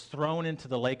was thrown into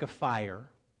the lake of fire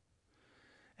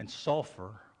and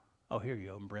sulfur, oh, here you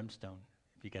go, and brimstone,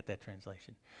 if you got that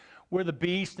translation, where the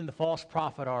beast and the false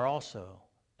prophet are also,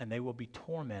 and they will be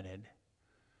tormented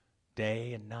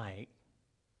day and night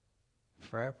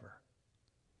forever.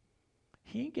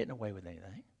 He ain't getting away with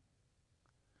anything.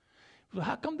 Well,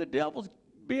 how come the devil's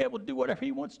be able to do whatever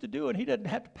he wants to do and he doesn't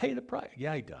have to pay the price?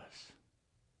 Yeah, he does.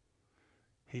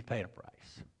 He's paying a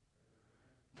price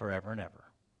forever and ever.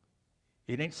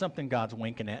 It ain't something God's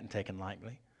winking at and taking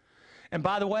lightly. And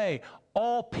by the way,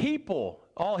 all people,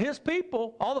 all his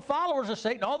people, all the followers of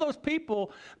Satan, all those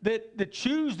people that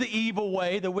choose the evil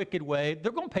way, the wicked way,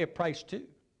 they're going to pay a price too.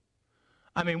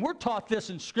 I mean, we're taught this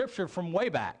in Scripture from way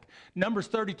back. Numbers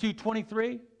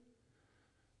 32:23.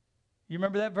 You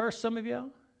remember that verse, some of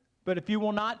you? But if you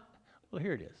will not, well,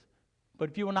 here it is. But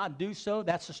if you will not do so,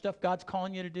 that's the stuff God's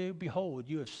calling you to do. Behold,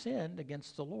 you have sinned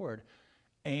against the Lord,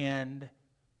 and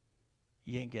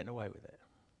you ain't getting away with it.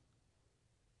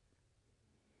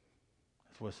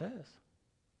 That's what it says.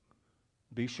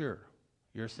 Be sure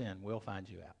your sin will find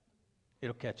you out.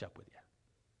 It'll catch up with you.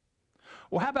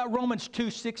 Well, how about Romans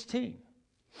 2:16?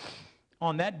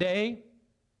 On that day,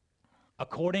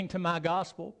 according to my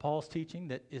gospel, Paul's teaching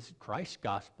that is Christ's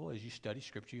gospel. As you study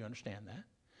Scripture, you understand that.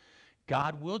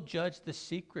 God will judge the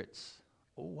secrets.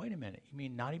 Oh, wait a minute. You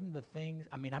mean not even the things?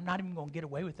 I mean, I'm not even going to get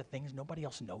away with the things nobody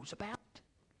else knows about?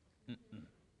 Mm-mm.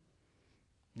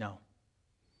 No.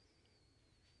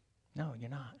 No, you're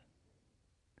not.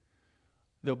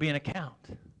 There'll be an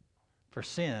account for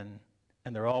sin,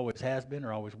 and there always has been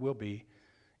or always will be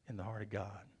in the heart of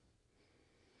God.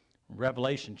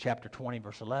 Revelation chapter 20,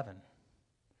 verse 11.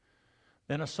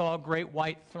 Then I saw a great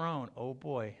white throne. Oh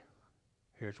boy,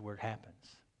 here's where it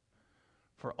happens.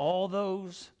 For all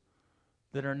those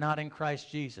that are not in Christ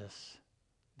Jesus,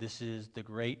 this is the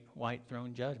great white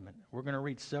throne judgment. We're going to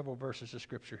read several verses of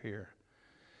Scripture here.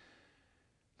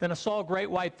 Then I saw a great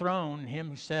white throne, him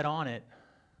who sat on it,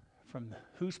 from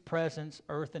whose presence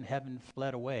earth and heaven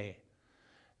fled away.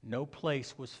 No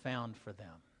place was found for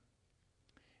them.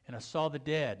 And I saw the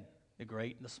dead, the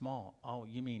great and the small. Oh,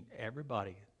 you mean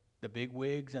everybody, the big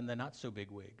wigs and the not so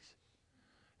big wigs,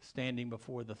 standing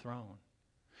before the throne.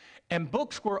 And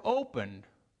books were opened,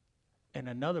 and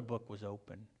another book was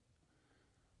opened,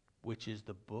 which is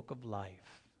the book of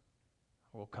life.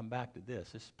 We'll come back to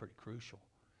this. This is pretty crucial.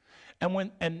 And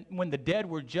when the dead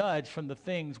were judged from the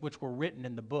things which were written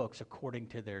in the books according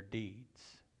to their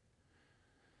deeds.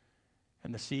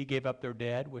 And the sea gave up their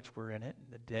dead which were in it,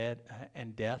 the dead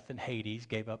and death and Hades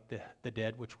gave up the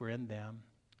dead which were in them,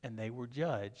 and they were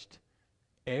judged,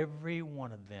 every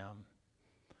one of them,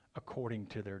 according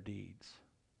to their deeds.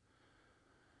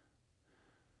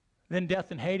 Then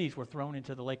death and Hades were thrown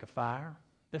into the lake of fire.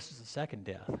 This is the second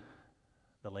death,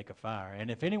 the lake of fire. And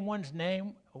if anyone's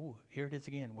name, oh, here it is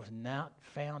again, was not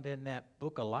found in that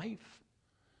book of life,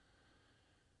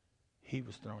 he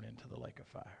was thrown into the lake of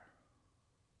fire.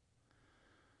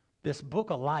 This book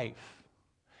of life,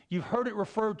 you've heard it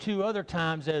referred to other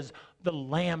times as the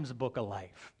Lamb's book of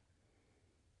life.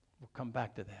 We'll come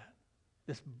back to that.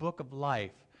 This book of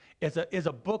life is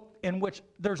a book in which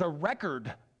there's a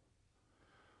record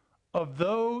of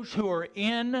those who are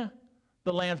in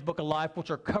the Lamb's book of life,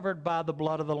 which are covered by the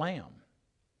blood of the Lamb.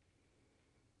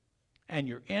 And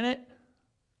you're in it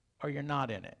or you're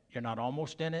not in it. You're not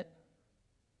almost in it.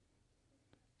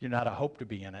 You're not a hope to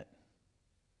be in it.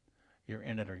 You're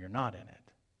in it or you're not in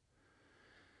it.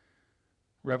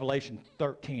 Revelation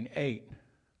 13:8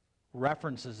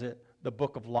 references it, the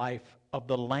book of life of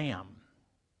the Lamb.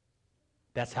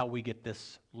 That's how we get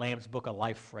this Lamb's book of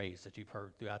life phrase that you've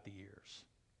heard throughout the years.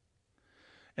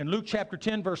 In Luke chapter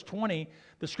 10, verse 20,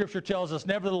 the scripture tells us,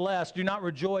 nevertheless, do not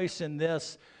rejoice in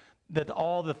this, that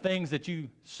all the things that you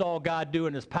saw God do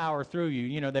in his power through you,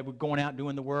 you know, they were going out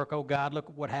doing the work. Oh, God,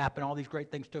 look what happened. All these great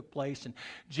things took place. And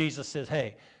Jesus says,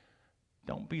 hey,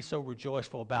 don't be so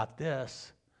rejoiceful about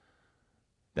this,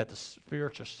 that the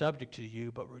spirits are subject to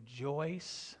you, but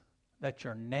rejoice that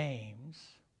your names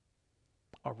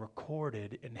are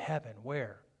recorded in heaven.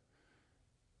 Where?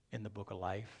 In the book of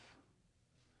life.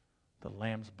 The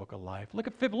Lamb's book of life. Look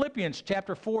at Philippians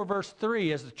chapter 4, verse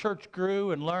 3. As the church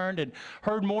grew and learned and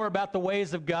heard more about the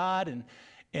ways of God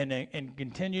and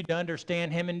continued to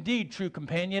understand him. Indeed, true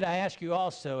companion, I ask you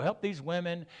also, help these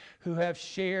women who have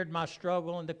shared my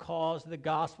struggle in the cause of the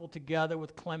gospel together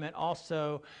with Clement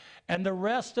also, and the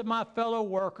rest of my fellow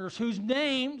workers whose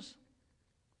names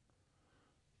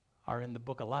are in the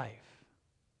book of life.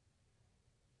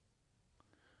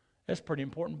 That's a pretty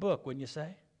important book, wouldn't you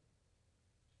say?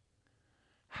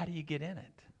 How do you get in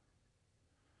it?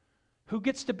 Who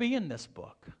gets to be in this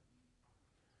book?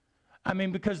 I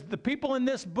mean, because the people in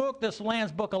this book, this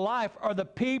Lamb's book of life, are the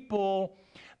people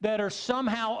that are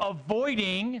somehow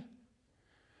avoiding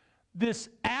this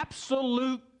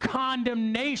absolute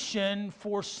condemnation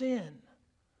for sin.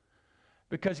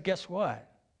 Because guess what?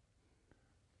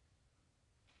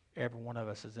 Every one of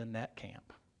us is in that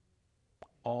camp.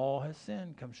 All has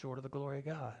sinned, come short of the glory of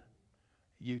God.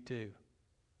 You too.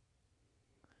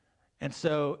 And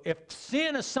so if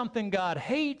sin is something God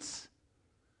hates,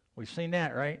 we've seen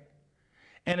that, right?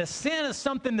 And if sin is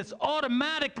something that's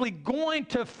automatically going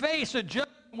to face a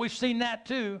judgment, we've seen that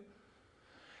too.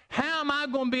 How am I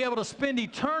going to be able to spend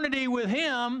eternity with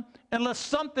him unless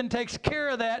something takes care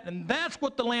of that? And that's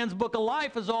what the Lamb's book of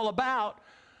life is all about.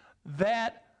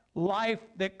 That life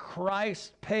that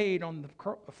Christ paid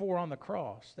for on the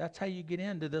cross. That's how you get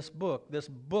into this book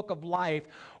of life,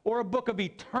 or a book of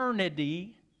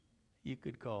eternity, you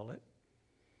could call it.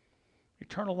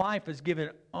 Eternal life is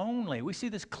given only, we see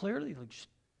this clearly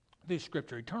through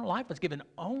Scripture, eternal life is given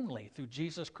only through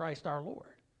Jesus Christ our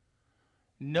Lord.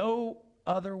 No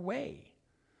other way.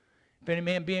 If any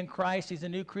man be in Christ, he's a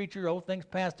new creature. Old things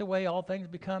passed away, all things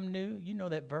become new. You know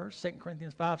that verse, 2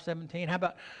 Corinthians 5:17. How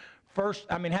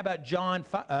about John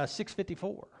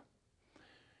 6:54?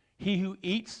 He who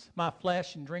eats my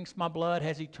flesh and drinks my blood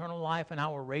has eternal life, and I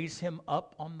will raise him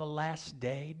up on the last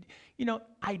day. You know,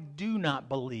 I do not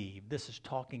believe this is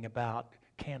talking about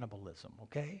cannibalism,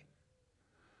 okay?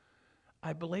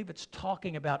 I believe it's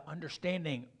talking about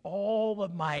understanding all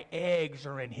of my eggs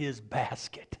are in his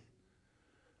basket.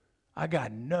 I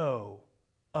got no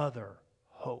other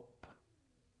hope.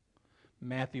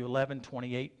 Matthew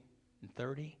 11:28 and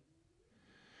 30.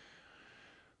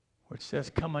 Which says,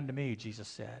 come unto me, Jesus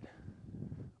said,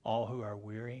 all who are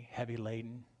weary, heavy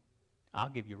laden, I'll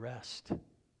give you rest.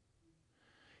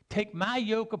 Take my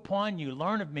yoke upon you,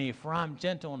 learn of me, for I'm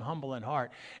gentle and humble in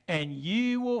heart, and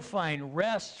you will find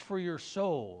rest for your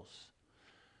souls.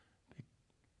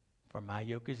 For my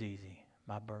yoke is easy,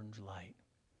 my burden's light.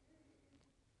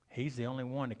 He's the only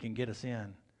one that can get us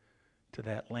in to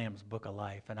that Lamb's book of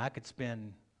life. And I could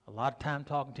spend a lot of time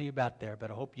talking to you about there, but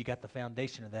I hope you got the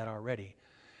foundation of that already.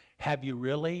 Have you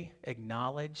really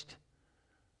acknowledged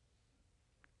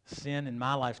sin in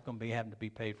my life is going to be having to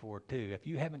be paid for too? If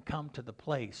you haven't come to the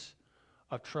place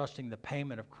of trusting the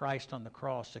payment of Christ on the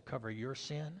cross to cover your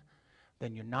sin,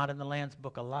 then you're not in the Lamb's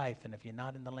book of life. And if you're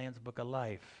not in the Lamb's book of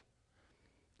life,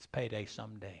 it's payday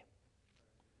someday.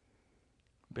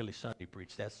 Billy Sunday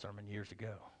preached that sermon years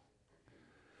ago.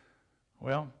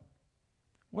 Well,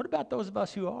 what about those of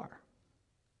us who are?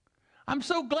 I'm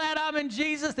so glad I'm in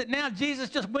Jesus that now Jesus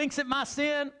just winks at my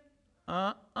sin.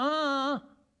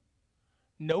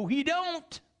 No, he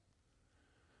don't.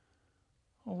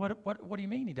 Well, what do you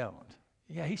mean he don't?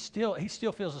 Yeah, he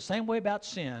still feels the same way about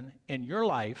sin in your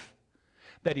life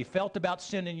that he felt about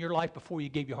sin in your life before you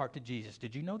gave your heart to Jesus.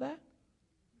 Did you know that?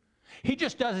 He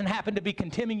just doesn't happen to be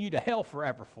condemning you to hell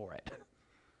forever for it.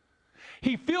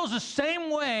 He feels the same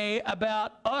way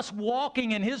about us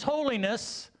walking in his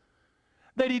holiness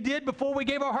that he did before we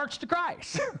gave our hearts to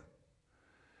Christ.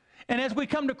 And as we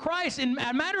come to Christ, and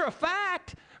a matter of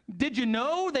fact, did you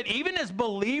know that even as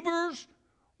believers,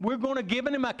 we're going to give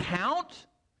him account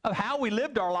of how we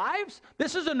lived our lives?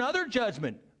 This is another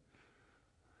judgment.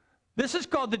 This is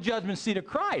called the judgment seat of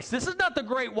Christ. This is not the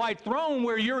great white throne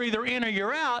where you're either in or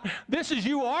you're out. This is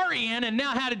you are in, and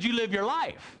now how did you live your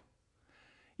life?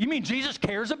 You mean Jesus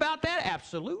cares about that?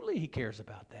 Absolutely, he cares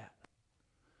about that.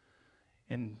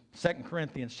 In 2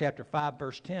 Corinthians chapter 5,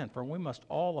 verse 10, for we must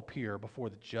all appear before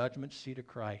the judgment seat of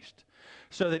Christ,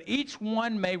 so that each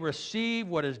one may receive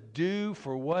what is due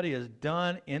for what he has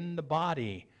done in the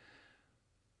body,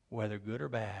 whether good or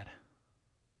bad,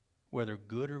 whether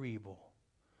good or evil.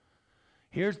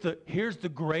 Here's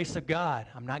the grace of God.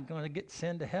 I'm not going to get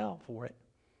sent to hell for it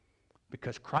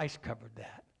because Christ covered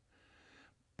that.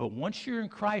 But once you're in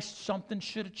Christ, something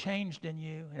should have changed in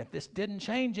you. And if this didn't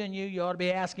change in you, you ought to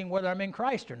be asking whether I'm in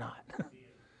Christ or not.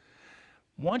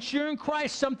 Once you're in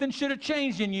Christ, something should have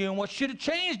changed in you. And what should have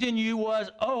changed in you was,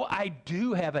 oh, I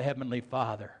do have a heavenly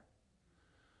Father.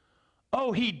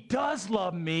 Oh, he does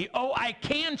love me. Oh, I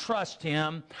can trust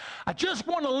him. I just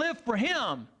want to live for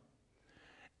him.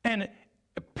 And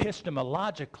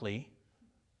epistemologically,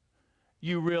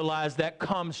 you realize that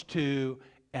comes to,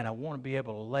 and I want to be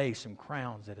able to lay some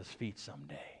crowns at his feet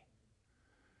someday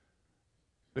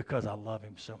because I love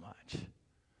him so much.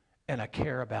 And I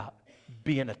care about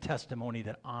being a testimony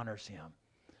that honors him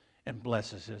and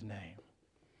blesses his name.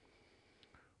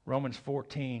 Romans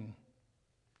 14,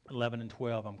 11 and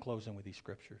 12, I'm closing with these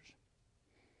scriptures.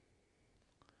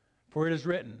 For it is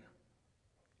written,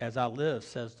 as I live,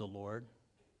 says the Lord,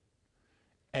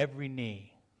 every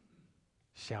knee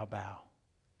shall bow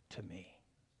to me.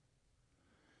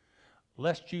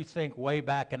 Lest you think way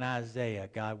back in Isaiah,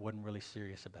 God wasn't really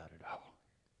serious about it all.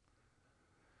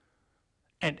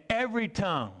 And every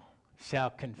tongue shall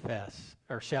confess,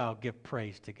 or shall give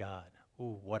praise to God.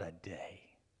 Ooh, what a day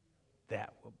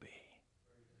that will be.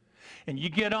 And you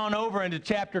get on over into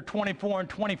chapter 24 and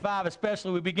 25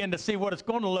 especially, we begin to see what it's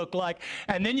going to look like.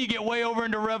 And then you get way over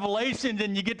into Revelations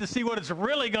and you get to see what it's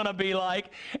really going to be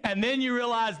like. And then you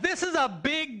realize this is a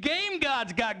big game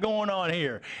God's got going on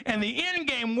here. And the end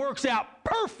game works out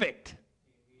perfect.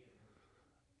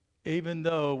 Even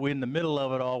though we're in the middle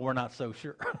of it all, we're not so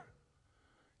sure.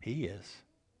 He is.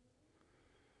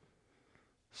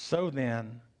 So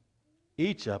then,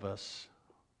 each of us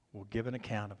will give an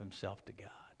account of himself to God.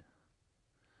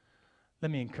 Let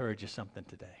me encourage you something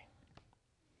today.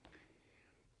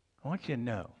 I want you to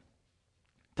know,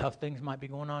 tough things might be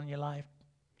going on in your life,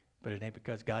 but it ain't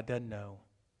because God doesn't know.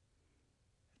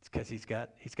 It's because he's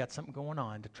got something going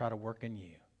on to try to work in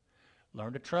you.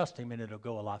 Learn to trust him and it'll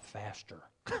go a lot faster.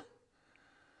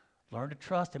 Learn to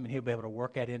trust him and he'll be able to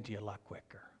work that into you a lot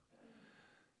quicker.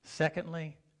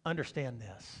 Secondly, understand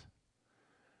this.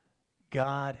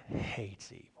 God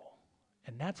hates evil.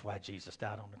 And that's why Jesus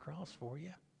died on the cross for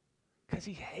you. Because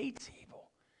he hates evil.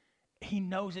 He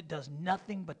knows it does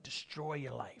nothing but destroy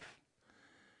your life.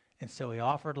 And so he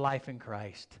offered life in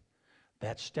Christ.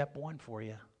 That's step one for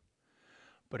you.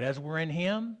 But as we're in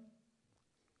him,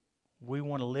 we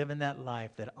want to live in that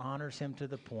life that honors him to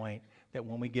the point that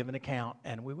when we give an account,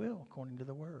 and we will, according to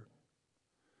the word,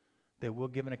 that we'll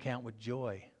give an account with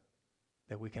joy,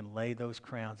 that we can lay those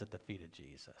crowns at the feet of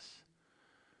Jesus.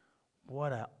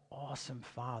 What an awesome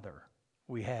Father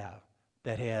we have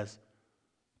that has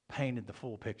painted the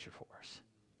full picture for us.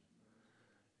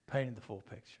 Painted the full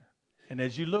picture. And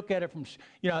as you look at it from,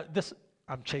 this,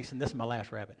 I'm chasing, this is my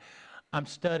last rabbit. I'm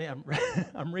studying,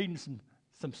 I'm reading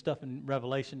some stuff in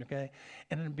Revelation, okay?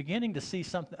 And I'm beginning to see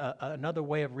something, another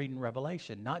way of reading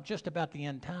Revelation, not just about the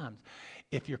end times.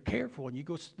 If you're careful and you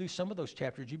go through some of those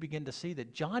chapters, you begin to see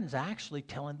that John's actually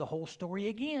telling the whole story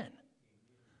again.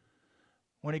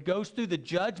 When it goes through the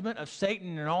judgment of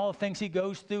Satan and all the things he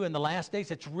goes through in the last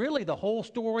days, it's really the whole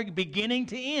story beginning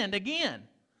to end again.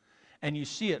 And you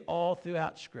see it all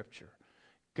throughout Scripture.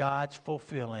 God's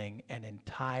fulfilling an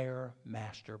entire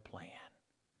master plan.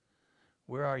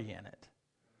 Where are you in it?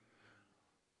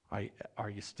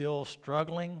 Are you still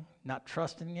struggling, not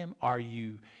trusting him? Are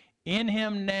you in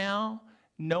him now,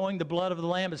 knowing the blood of the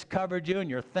Lamb has covered you and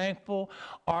you're thankful?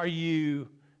 Are you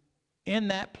in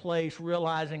that place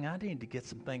realizing I need to get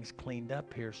some things cleaned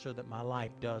up here so that my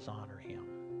life does honor him?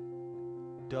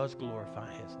 does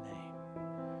glorify his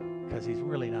name, because he's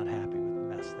really not happy with the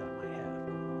mess that I might have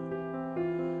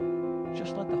going on.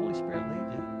 Just let the Holy Spirit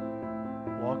lead you.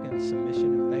 Walk in submission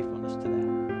and faithfulness to that,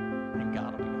 and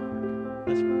God will be honored.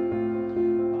 Let's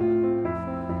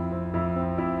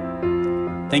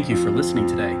pray. Thank you for listening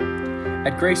today.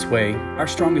 At Graceway, our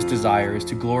strongest desire is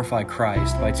to glorify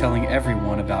Christ by telling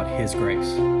everyone about His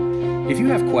grace. If you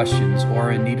have questions or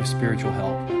are in need of spiritual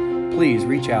help, please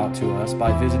reach out to us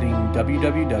by visiting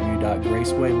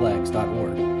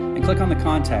www.gracewaylex.org and click on the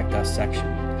Contact Us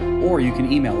section, or you can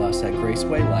email us at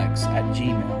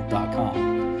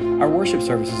gracewaylex@gmail.com. Our worship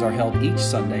services are held each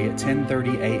Sunday at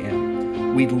 10:30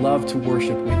 a.m. We'd love to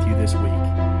worship with you this week.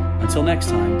 Until next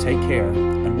time, take care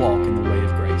and walk in the way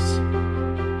of grace.